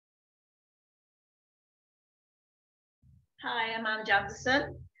Hi, I'm Anne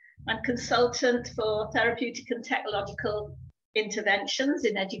Janderson. I'm consultant for therapeutic and technological interventions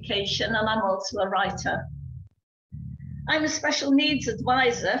in education, and I'm also a writer. I'm a special needs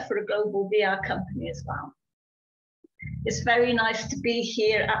advisor for a global VR company as well. It's very nice to be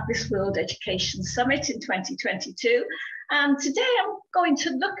here at this World Education Summit in 2022. And today I'm going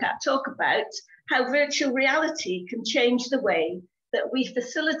to talk about how virtual reality can change the way that we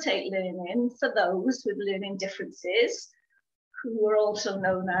facilitate learning for those with learning differences, who are also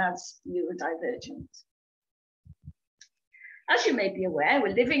known as neurodivergent. As you may be aware,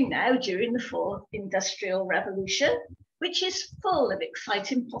 we're living now during the fourth industrial revolution, which is full of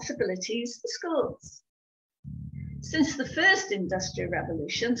exciting possibilities for schools. Since the first industrial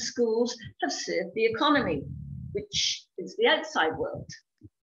revolution, schools have served the economy, which is the outside world.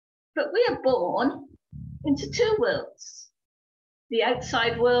 But we are born into two worlds, the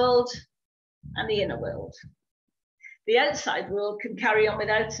outside world and the inner world. The outside world can carry on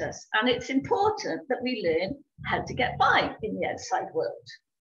without us, and it's important that we learn how to get by in the outside world.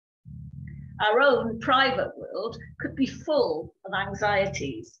 Our own private world could be full of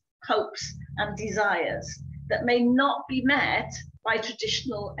anxieties, hopes, and desires that may not be met by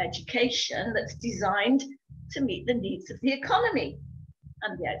traditional education that's designed to meet the needs of the economy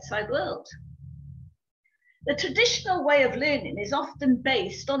and the outside world. The traditional way of learning is often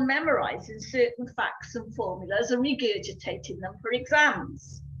based on memorizing certain facts and formulas and regurgitating them for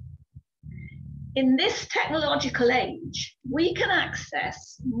exams. In this technological age, we can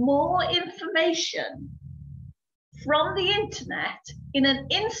access more information from the internet in an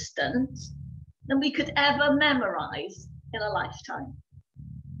instant than we could ever memorize in a lifetime.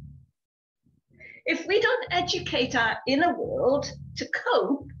 If we don't educate our inner world to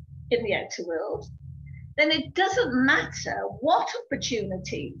cope in the outer world, then it doesn't matter what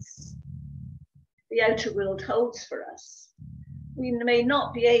opportunities the outer world holds for us. We may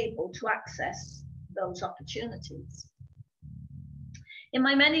not be able to access those opportunities. In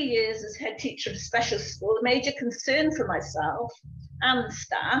my many years as head teacher of a special school, a major concern for myself and the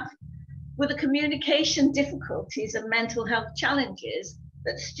staff were the communication difficulties and mental health challenges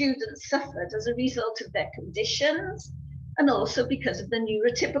that students suffered as a result of their conditions, and also because of the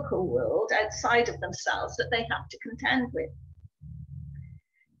neurotypical world outside of themselves that they have to contend with.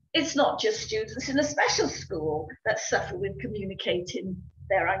 It's not just students in a special school that suffer with communicating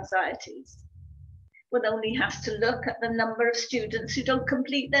their anxieties. One only has to look at the number of students who don't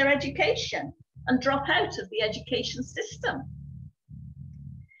complete their education and drop out of the education system.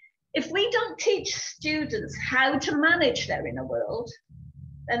 If we don't teach students how to manage their inner world,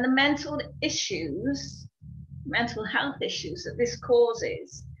 then the mental health issues that this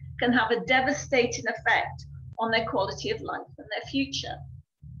causes can have a devastating effect on their quality of life and their future.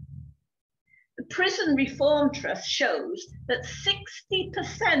 The Prison Reform Trust shows that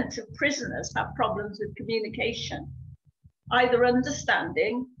 60% of prisoners have problems with communication, either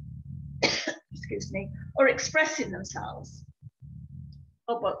understanding, excuse me, or expressing themselves,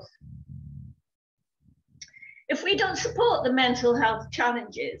 or both. If we don't support the mental health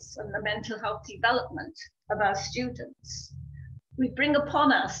challenges and the mental health development of our students, we bring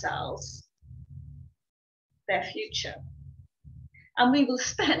upon ourselves their future. And we will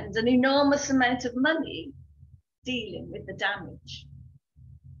spend an enormous amount of money dealing with the damage.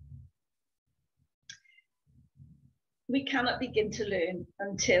 We cannot begin to learn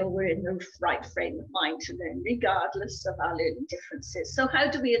until we're in the right frame of mind to learn, regardless of our learning differences. So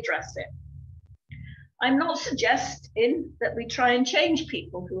how do we address it? I'm not suggesting that we try and change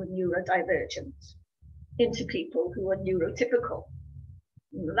people who are neurodivergent into people who are neurotypical.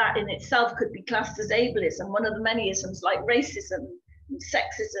 That in itself could be classed as ableism, one of the many isms like racism and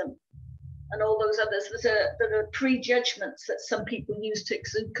sexism and all those others that are prejudgments that some people use to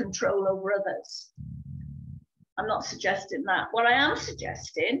exert control over others. I'm not suggesting that. What I am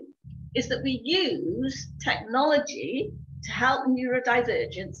suggesting is that we use technology to help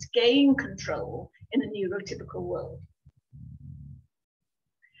neurodivergents gain control in a neurotypical world.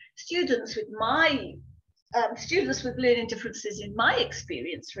 Students with learning differences in my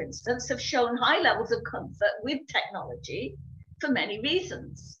experience, for instance, have shown high levels of comfort with technology for many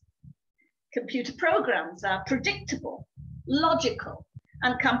reasons. Computer programs are predictable, logical,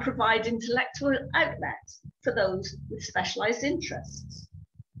 and can provide intellectual outlets for those with specialized interests.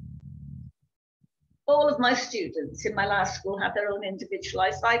 All of my students in my last school had their own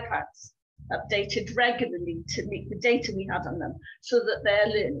individualized iPads, updated regularly to meet the data we had on them so that their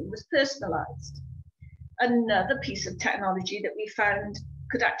learning was personalized. Another piece of technology that we found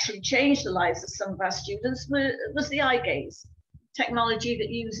could actually change the lives of some of our students was the eye gaze, technology that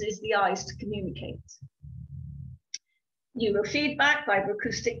uses the eyes to communicate. Neurofeedback,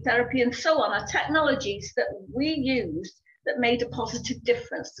 vibroacoustic therapy, and so on are technologies that we used that made a positive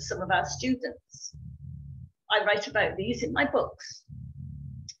difference to some of our students. I write about these in my books.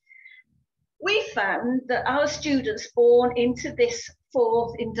 We found that our students born into this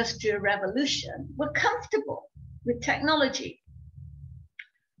fourth industrial revolution were comfortable with technology.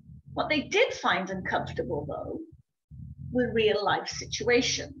 What they did find uncomfortable, though, were real life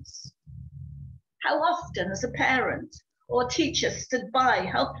situations. How often, as a parent or teacher, stood by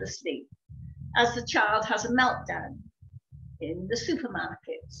helplessly as the child has a meltdown in the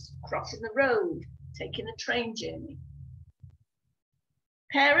supermarkets, crossing the road, taking a train journey.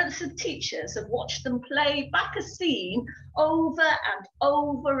 Parents and teachers have watched them play back a scene over and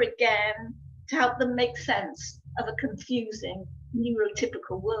over again to help them make sense of a confusing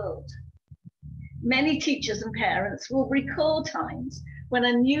neurotypical world. Many teachers and parents will recall times when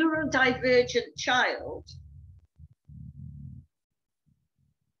a neurodivergent child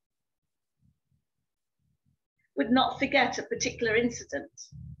would not forget a particular incident.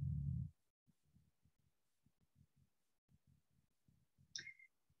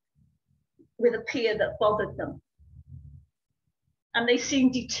 With a peer that bothered them. And they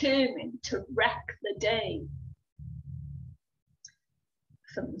seemed determined to wreck the day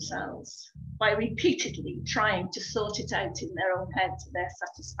for themselves by repeatedly trying to sort it out in their own head to their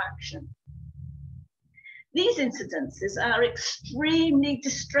satisfaction. These incidences are extremely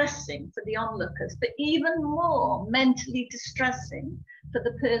distressing for the onlookers, but even more mentally distressing for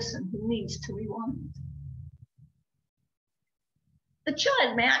the person who needs to rewind. The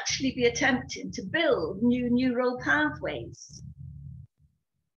child may actually be attempting to build new neural pathways,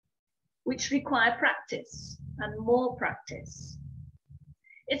 which require practice and more practice.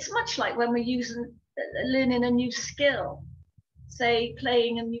 It's much like when we're learning a new skill, say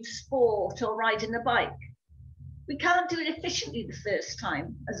playing a new sport or riding a bike. We can't do it efficiently the first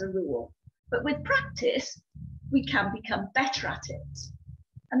time as a rule, but with practice, we can become better at it.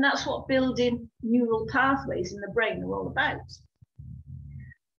 And that's what building neural pathways in the brain are all about.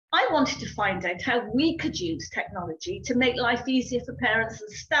 I wanted to find out how we could use technology to make life easier for parents and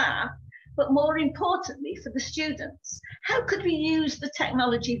staff, but more importantly for the students. How could we use the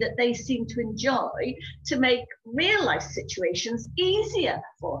technology that they seem to enjoy to make real life situations easier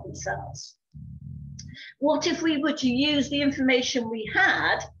for themselves? What if we were to use the information we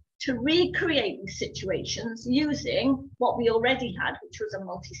had to recreate these situations using what we already had, which was a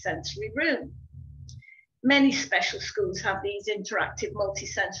multisensory room? Many special schools have these interactive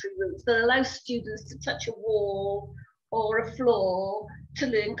multisensory rooms that allow students to touch a wall or a floor, to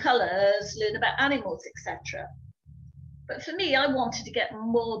learn colours, learn about animals, etc. But for me, I wanted to get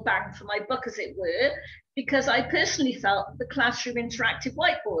more bang for my buck, as it were, because I personally felt that the classroom interactive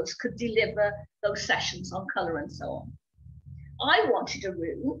whiteboards could deliver those sessions on colour and so on. I wanted a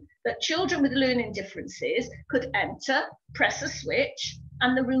room that children with learning differences could enter, press a switch,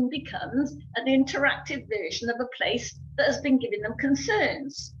 and the room becomes an interactive version of a place that has been giving them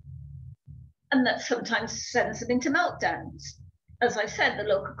concerns and that sometimes sends them into meltdowns. As I said, the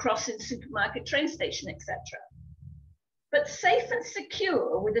local crossing, supermarket, train station, etc. But safe and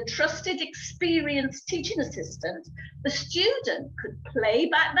secure with a trusted, experienced teaching assistant, the student could play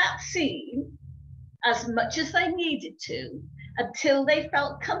back that scene as much as they needed to until they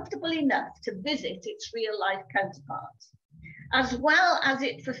felt comfortable enough to visit its real life counterpart. As well as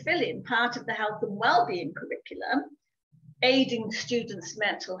it fulfilling part of the health and wellbeing curriculum, aiding students'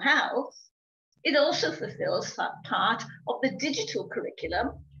 mental health, it also fulfills part of the digital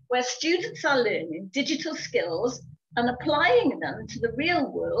curriculum where students are learning digital skills and applying them to the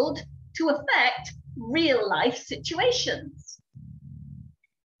real world to affect real life situations.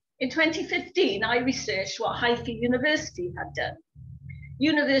 In 2015, I researched what Haifa University had done.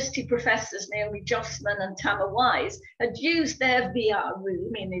 University professors Naomi Jossman and Tamar Wise had used their VR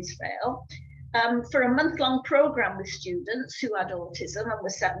room in Israel for a month-long program with students who had autism and were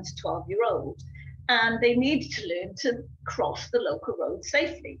 7 to 12-year-old, and they needed to learn to cross the local road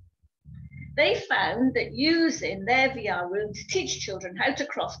safely. They found that using their VR room to teach children how to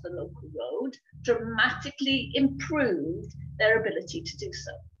cross the local road dramatically improved their ability to do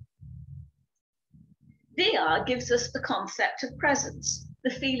so. VR gives us the concept of presence, the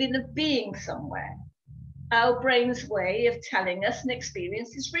feeling of being somewhere. Our brain's way of telling us an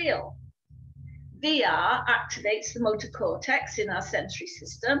experience is real. VR activates the motor cortex in our sensory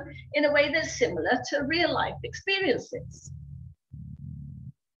system in a way that's similar to real life experiences.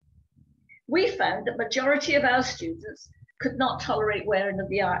 We found that the majority of our students could not tolerate wearing a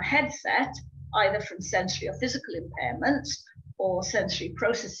VR headset, either from sensory or physical impairments or sensory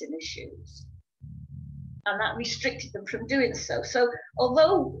processing issues. and that restricted them from doing so. So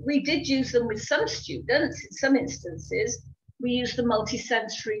although we did use them with some students, in some instances, we used the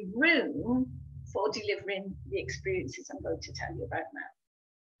multisensory room for delivering the experiences I'm going to tell you about now.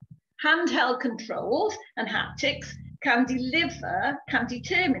 Handheld controls and haptics can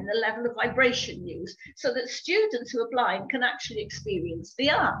determine the level of vibration used so that students who are blind can actually experience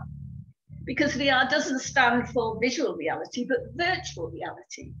VR. Because VR doesn't stand for visual reality, but virtual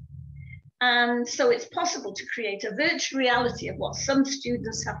reality. And so it's possible to create a virtual reality of what some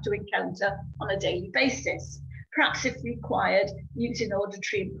students have to encounter on a daily basis, perhaps if required, using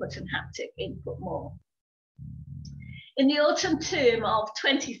auditory input and haptic input more. In the autumn term of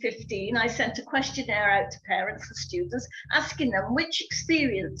 2015, I sent a questionnaire out to parents and students, asking them which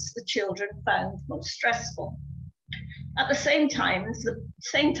experience the children found most stressful. At the same time,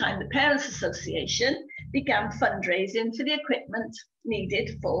 the Parents Association began fundraising for the equipment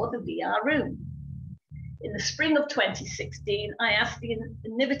needed for the VR room. In the spring of 2016, I asked the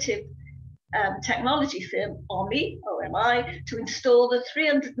innovative technology firm OMI to install the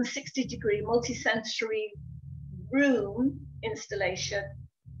 360-degree multisensory room installation,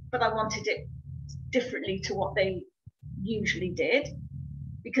 but I wanted it differently to what they usually did,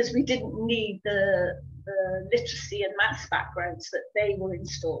 because we didn't need the literacy and maths backgrounds that they were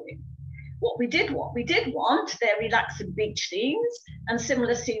installing. What we did want, their relaxing beach scenes and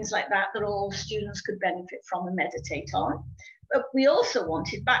similar scenes like that all students could benefit from and meditate on. But we also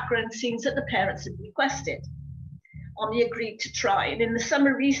wanted background scenes that the parents had requested. OMI agreed to try, and in the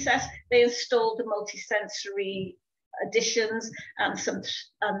summer recess, they installed the multisensory additions and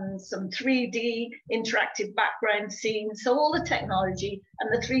some 3D interactive background scenes. So all the technology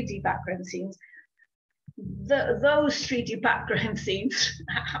and the 3D background scenes, those 3D background scenes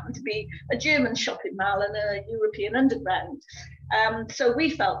happen to be a German shopping mall and a European underground. So we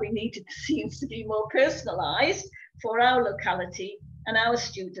felt we needed the scenes to be more personalised for our locality and our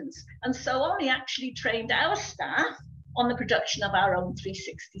students. And so OMI actually trained our staff on the production of our own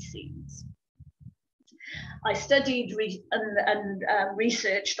 360 scenes. I studied and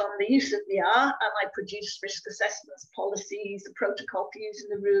researched on the use of VR, and I produced risk assessments, policies, the protocol for using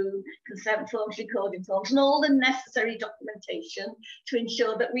the room, consent forms, recording forms, and all the necessary documentation to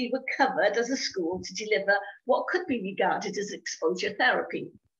ensure that we were covered as a school to deliver what could be regarded as exposure therapy.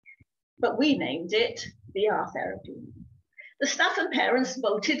 But we named it VR therapy. The staff and parents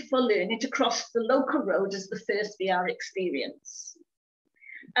voted for learning to cross the local road as the first VR experience.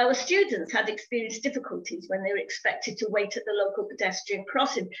 Our students had experienced difficulties when they were expected to wait at the local pedestrian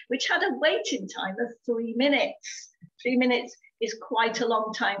crossing, which had a waiting time of 3 minutes. 3 minutes is quite a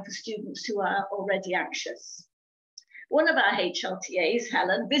long time for students who are already anxious. One of our HLTAs,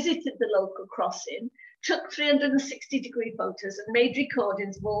 Helen, visited the local crossing, took 360-degree photos and made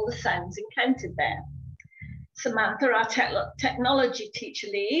recordings of all the sounds encountered there. Samantha, our technology teacher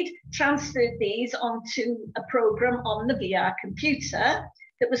lead, transferred these onto a program on the VR computer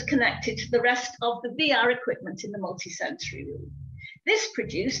that was connected to the rest of the VR equipment in the multisensory room. This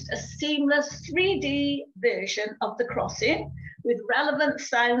produced a seamless 3D version of the crossing with relevant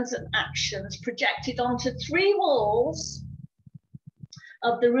sounds and actions projected onto 3 walls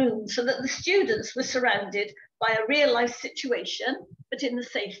of the room so that the students were surrounded by a real-life situation, but in the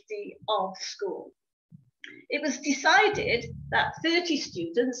safety of school. It was decided that 30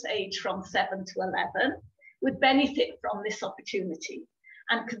 students aged from 7 to 11 would benefit from this opportunity,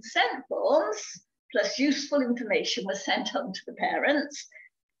 and consent forms plus useful information was sent home to the parents.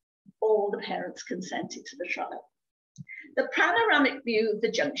 All the parents consented to the trial. The panoramic view of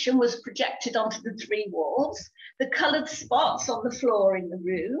the junction was projected onto the 3 walls. The coloured spots on the floor in the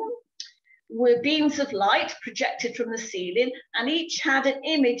room were beams of light projected from the ceiling, and each had an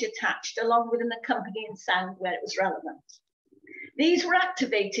image attached along with an accompanying sound where it was relevant. These were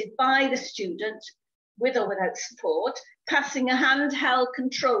activated by the student with or without support, passing a handheld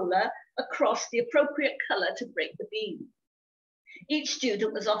controller across the appropriate colour to break the beam. Each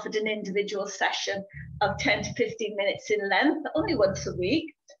student was offered an individual session of 10 to 15 minutes in length, only once a week,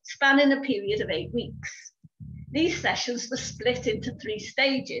 spanning a period of 8 weeks. These sessions were split into 3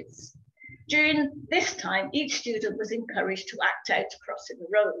 stages. During this time, each student was encouraged to act out crossing the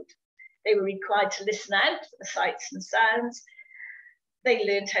road. They were required to listen out for the sights and sounds. They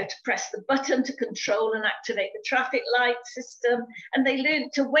learned how to press the button to control and activate the traffic light system, and they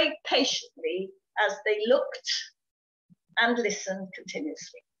learned to wait patiently as they looked and listened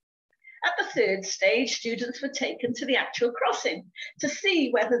continuously. At the 3rd stage, students were taken to the actual crossing to see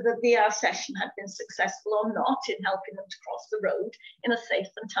whether the VR session had been successful or not in helping them to cross the road in a safe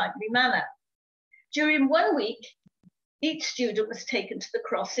and timely manner. During 1 week, each student was taken to the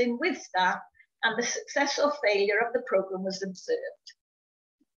crossing with staff and the success or failure of the program was observed.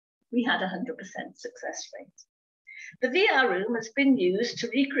 We had a 100% success rate. The VR room has been used to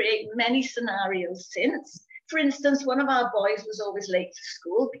recreate many scenarios since. For instance, one of our boys was always late to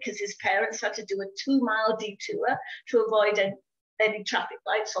school because his parents had to do a 2-mile detour to avoid any traffic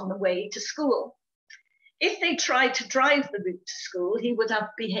lights on the way to school. If they tried to drive the route to school, he would have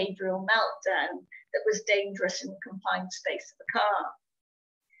behavioural meltdown that was dangerous in the confined space of the car.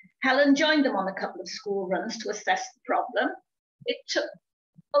 Helen joined them on a couple of school runs to assess the problem. It took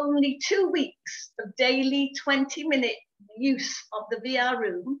only 2 weeks of daily 20-minute use of the VR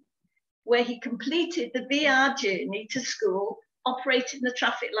room, where he completed the VR journey to school, operating the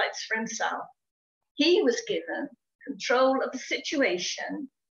traffic lights for himself. He was given control of the situation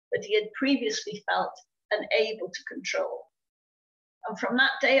that he had previously felt unable to control. And from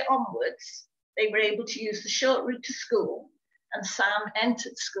that day onwards, they were able to use the short route to school, and Sam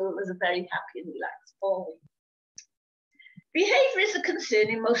entered school as a very happy and relaxed boy. Behaviour is a concern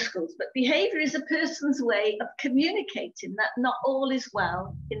in most schools, but behaviour is a person's way of communicating that not all is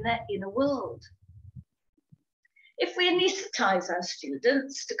well in their inner world. If we anaesthetise our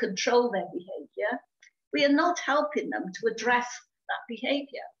students to control their behaviour, we are not helping them to address that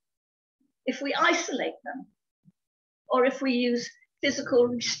behaviour. If we isolate them, or if we use physical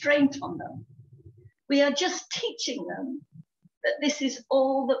restraint on them, we are just teaching them that this is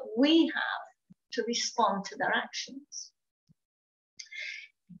all that we have to respond to their actions.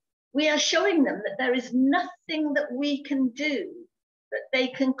 We are showing them that there is nothing that we can do that they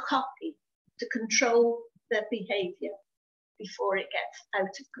can copy to control their behaviour before it gets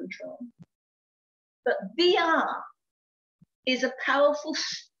out of control. But VR is a powerful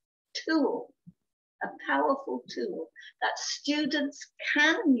tool that students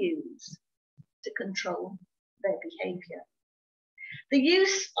can use to control their behaviour. The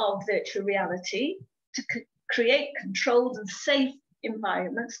use of virtual reality to create controlled and safe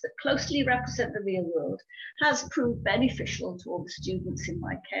environments that closely represent the real world has proved beneficial to all the students in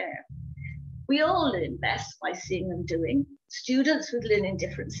my care. We all learn best by seeing and doing. Students with learning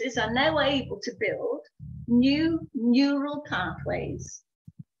differences are now able to build new neural pathways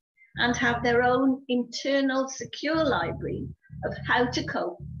and have their own internal secure library of how to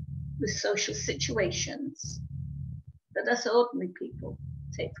cope with social situations that us ordinary people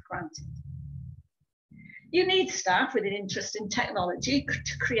take for granted. You need staff with an interest in technology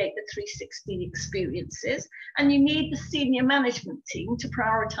to create the 360 experiences, and you need the senior management team to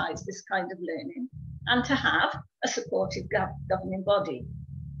prioritise this kind of learning and to have a supportive governing body.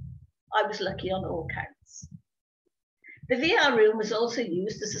 I was lucky on all counts. The VR room was also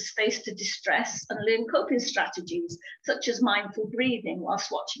used as a space to distress and learn coping strategies, such as mindful breathing whilst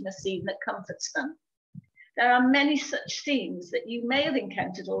watching a scene that comforts them. There are many such scenes that you may have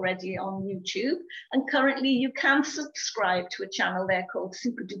encountered already on YouTube, and currently you can subscribe to a channel there called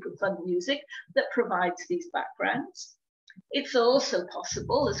Super Duper Fun Music that provides these backgrounds. It's also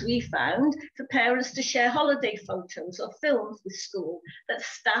possible, as we found, for parents to share holiday photos or films with school that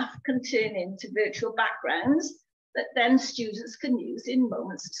staff can turn into virtual backgrounds that then students can use in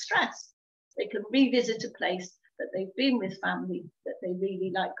moments of stress. They can revisit a place that they've been with family that they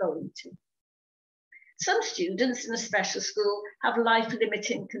really like going to. Some students in a special school have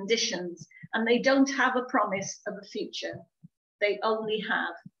life-limiting conditions and they don't have a promise of a future. They only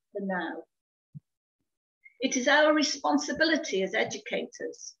have the now. It is our responsibility as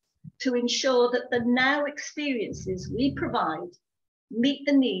educators to ensure that the now experiences we provide meet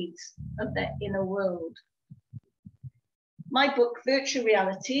the needs of their inner world. My book, Virtual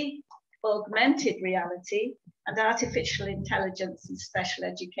Reality, Augmented Reality, and Artificial Intelligence in Special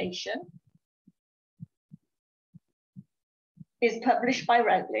Education, is published by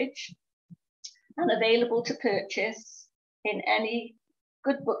Routledge and available to purchase in any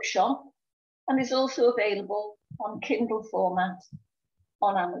good bookshop, and is also available on Kindle format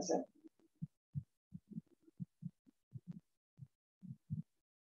on Amazon.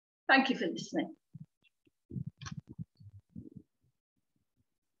 Thank you for listening.